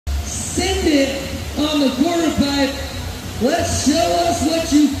it on the quarter pipe. Let's show us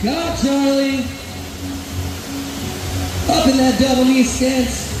what you got, Charlie. Up in that double knee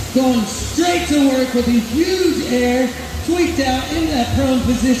stance, going straight to work with a huge air, tweaked out in that prone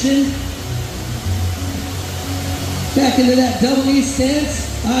position. Back into that double knee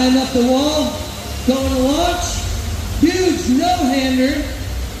stance, eyeing up the wall, going to launch. Huge no-hander.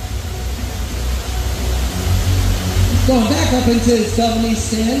 Going back up into his double knee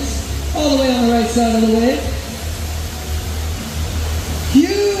stance, all the way on the right side of the wave.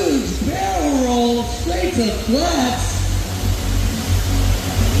 Huge barrel roll straight to flats.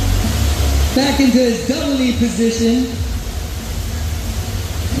 Back into his double knee position.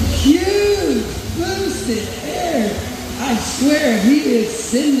 Huge boosted air. I swear he is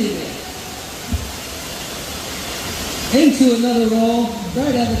sending it. Into another roll,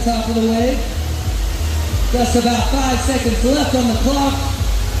 right at the top of the wave. Just about 5 seconds left on the clock.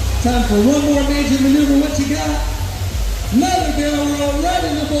 Time for one more major maneuver. What you got? Another barrel roll right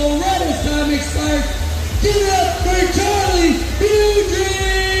in the bowl, right as time expires. Give it up for Charlie Beaudry!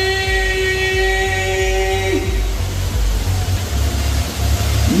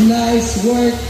 Nice work.